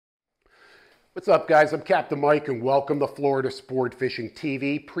What's up, guys? I'm Captain Mike, and welcome to Florida Sport Fishing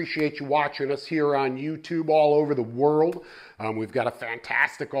TV. Appreciate you watching us here on YouTube all over the world. We've got a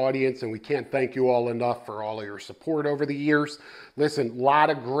fantastic audience, and we can't thank you all enough for all of your support over the years. Listen, a lot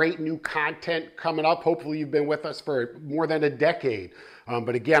of great new content coming up. Hopefully you've been with us for more than a decade.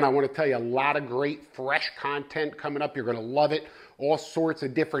 But again, I want to tell you a lot of great fresh content coming up. You're going to love it. All sorts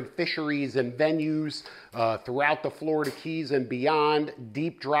of different fisheries and venues throughout the Florida Keys and beyond.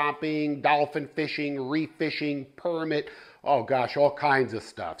 Deep dropping, dolphin fishing, reef fishing, permit. Oh gosh, all kinds of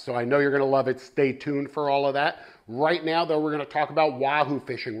stuff. So I know you're going to love it. Stay tuned for all of that. Right now, though, we're going to talk about Wahoo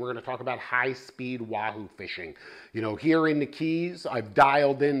fishing. We're going to talk about high-speed Wahoo fishing. You know, here in the Keys, I've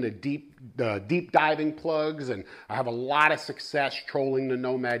dialed in the deep diving plugs, and I have a lot of success trolling the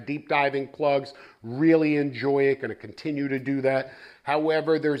Nomad deep diving plugs. Really enjoy it. Going to continue to do that.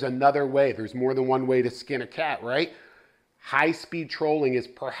 However, there's another way. There's more than one way to skin a cat, right? High-speed trolling is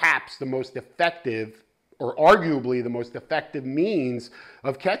perhaps the most effective, or arguably the most effective means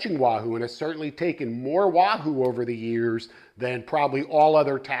of catching Wahoo, and has certainly taken more Wahoo over the years than probably all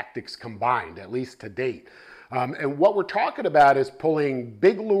other tactics combined, at least to date. And what we're talking about is pulling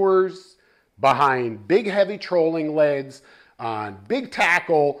big lures behind big heavy trolling leads on big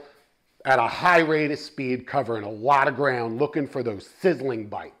tackle at a high rate of speed, covering a lot of ground, looking for those sizzling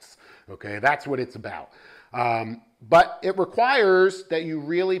bites. Okay, that's what it's about. But it requires that you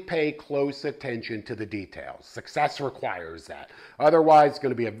really pay close attention to the details. Success requires that. Otherwise, it's going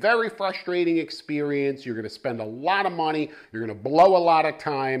to be a very frustrating experience. You're going to spend a lot of money. You're going to blow a lot of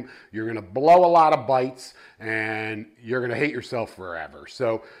time. You're going to blow a lot of bites, and you're going to hate yourself forever.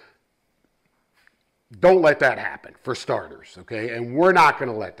 So don't let that happen, for starters, okay? And we're not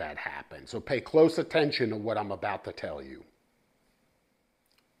going to let that happen. So pay close attention to what I'm about to tell you.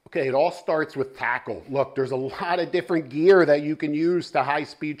 Okay, it all starts with tackle. Look, there's a lot of different gear that you can use to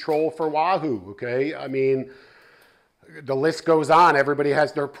high-speed troll for Wahoo, okay? I mean, the list goes on. Everybody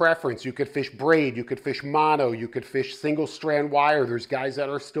has their preference. You could fish braid, you could fish mono, you could fish single-strand wire. There's guys that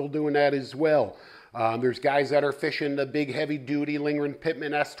are still doing that as well. There's guys that are fishing the big heavy-duty Lingren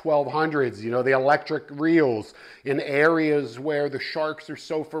Pittman S1200s, you know, the electric reels in areas where the sharks are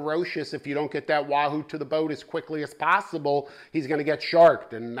so ferocious. If you don't get that Wahoo to the boat as quickly as possible, he's going to get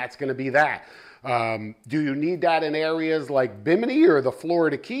sharked, and that's going to be that. Do you need that in areas like Bimini or the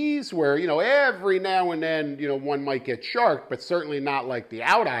Florida Keys where, you know, every now and then, you know, one might get sharked, but certainly not like the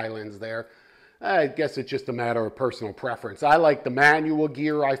out islands there? I guess it's just a matter of personal preference. I like the manual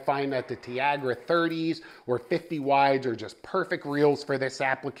gear. I find that the Tiagra 30s or 50 wides are just perfect reels for this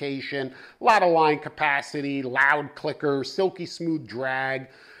application. A lot of line capacity, loud clicker, silky smooth drag.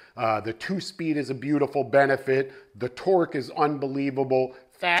 The 2-speed is a beautiful benefit. The torque is unbelievable.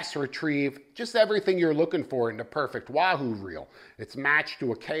 Fast retrieve, just everything you're looking for in the perfect Wahoo reel. It's matched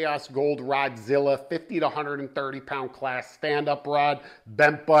to a Chaos Gold Rodzilla 50 to 130 pound class stand-up rod,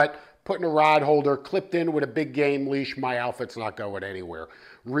 bent butt, putting a rod holder clipped in with a big game leash. My outfit's not going anywhere.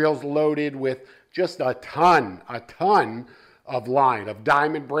 Reels loaded with just a ton of line, of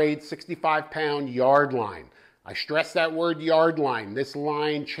diamond braid, 65-pound yard line. I stress that word yard line. This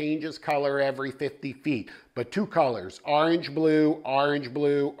line changes color every 50 feet, but 2 colors, orange, blue, orange,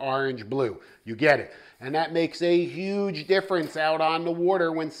 blue, orange, blue. You get it. And that makes a huge difference out on the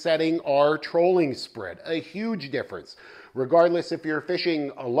water when setting our trolling spread. A huge difference. Regardless if you're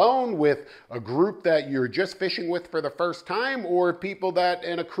fishing alone with a group that you're just fishing with for the first time, or people that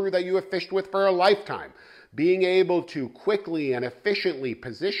in a crew that you have fished with for a lifetime. Being able to quickly and efficiently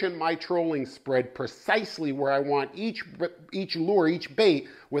position my trolling spread precisely where I want each lure, each bait,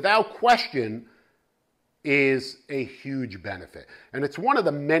 without question, is a huge benefit. And it's one of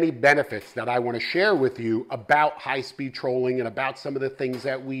the many benefits that I want to share with you about high-speed trolling and about some of the things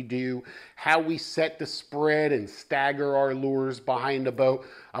that we do, how we set the spread and stagger our lures behind the boat.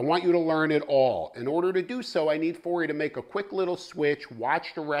 I want you to learn it all. In order to do so, I need for you to make a quick little switch,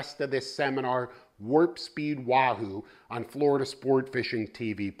 watch the rest of this seminar, Warp Speed Wahoo, on Florida Sport Fishing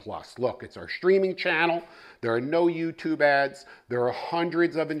TV Plus. Look, it's our streaming channel. There are no YouTube ads. There are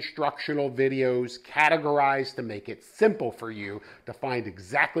hundreds of instructional videos categorized to make it simple for you to find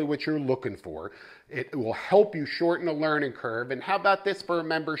exactly what you're looking for. It will help you shorten the learning curve. And how about this for a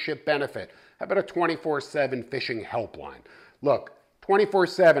membership benefit? How about a 24/7 fishing helpline? Look,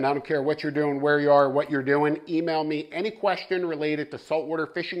 24/7, I don't care what you're doing, where you are, what you're doing. Email me any question related to saltwater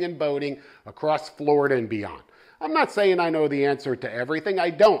fishing and boating across Florida and beyond. I'm not saying I know the answer to everything. I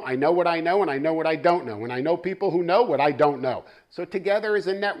don't. I know what I know, and I know what I don't know. And I know people who know what I don't know. So together as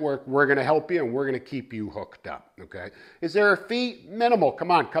a network, we're going to help you, and we're going to keep you hooked up, okay? Is there a fee? Minimal. Come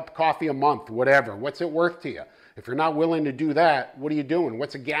on, cup of coffee a month, whatever. What's it worth to you? If you're not willing to do that, what are you doing?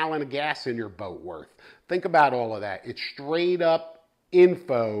 What's a gallon of gas in your boat worth? Think about all of that. It's straight up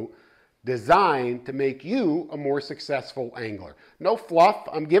info designed to make you a more successful angler. No fluff.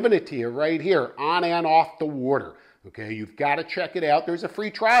 I'm giving it to you right here, on and off the water. Okay, you've got to check it out. There's a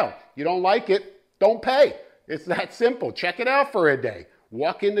free trial. You don't like it, don't pay. It's that simple. Check it out for a day.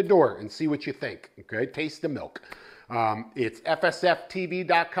 Walk in the door and see what you think. Okay, taste the milk. It's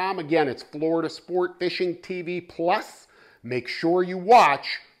FSFTV.com. Again, it's Florida Sport Fishing TV Plus. Make sure you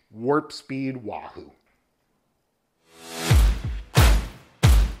watch Warp Speed Wahoo.